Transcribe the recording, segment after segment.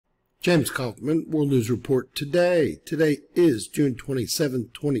James Kaufman, World News Report today. Today is June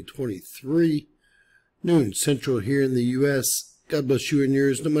 27th, 2023, noon central here in the U.S. God bless you and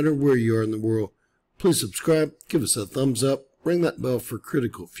yours, no matter where you are in the world. Please subscribe, give us a thumbs up, ring that bell for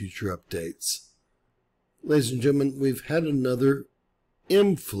critical future updates. Ladies and gentlemen, we've had another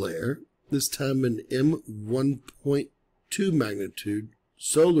M flare, this time an M1.2 magnitude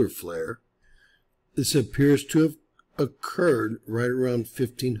solar flare. This appears to have occurred right around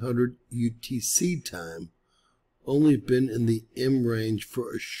 1500 UTC time, only been in the M range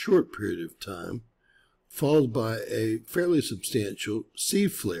for a short period of time, followed by a fairly substantial C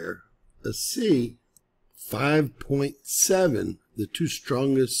flare, a C 5.7, the two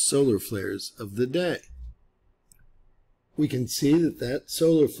strongest solar flares of the day. We can see that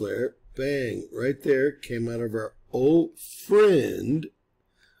solar flare, bang, right there, came out of our old friend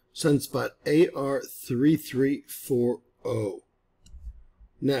sunspot AR3340.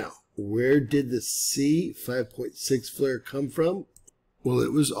 Now, where did the C 5.6 flare come from? Well,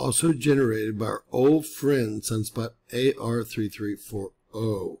 it was also generated by our old friend sunspot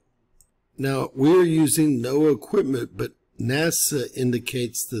AR3340. Now, we're using no equipment, but NASA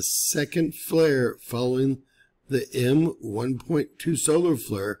indicates the second flare following the M1.2 solar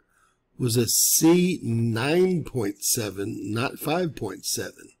flare was a C 9.7, not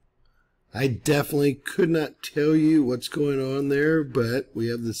 5.7. I definitely could not tell you what's going on there, but we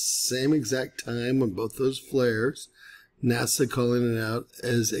have the same exact time on both those flares. NASA calling it out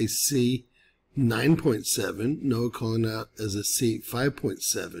as a C 9.7, NOAA calling it out as a C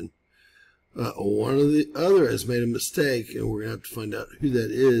 5.7. One or the other has made a mistake, and we're going to have to find out who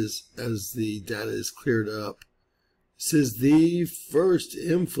that is as the data is cleared up. This is the first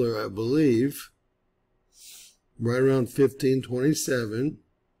M flare, I believe, right around 1527.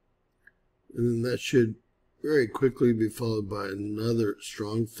 And then that should very quickly be followed by another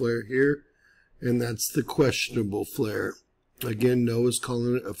strong flare here. And that's the questionable flare. Again, NOAA's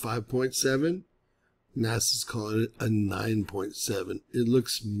calling it a 5.7. NASA's calling it a 9.7. It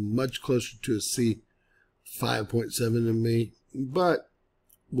looks much closer to a C 5.7 to me, but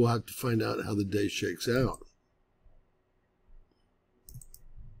we'll have to find out how the day shakes out.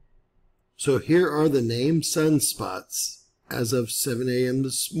 So here are the named sunspots as of 7 a.m.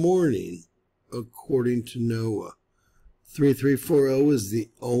 this morning, according to NOAA. 3340 is the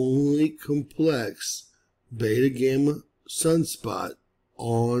only complex beta-gamma sunspot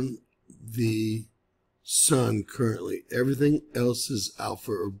on the sun currently. Everything else is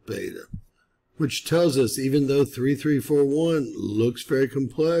alpha or beta, which tells us even though 3341 looks very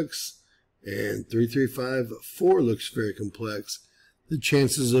complex and 3354 looks very complex, the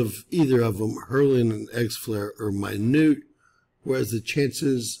chances of either of them hurling an X flare are minute, whereas the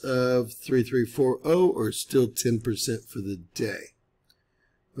chances of 3340 are still 10% for the day.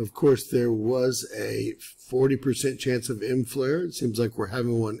 Of course, there was a 40% chance of M flare. It seems like we're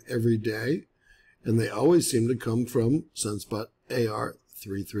having one every day, and they always seem to come from sunspot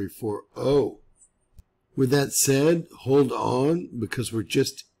AR3340. With that said, hold on, because we're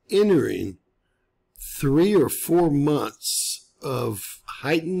just entering 3 or 4 months of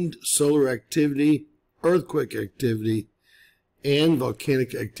heightened solar activity, earthquake activity, and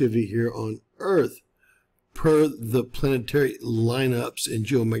volcanic activity here on Earth per the planetary lineups and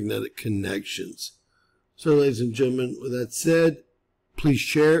geomagnetic connections. So, ladies and gentlemen, with that said, please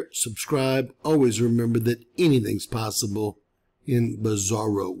share, subscribe. Always remember that anything's possible in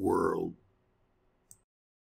Bizarro World.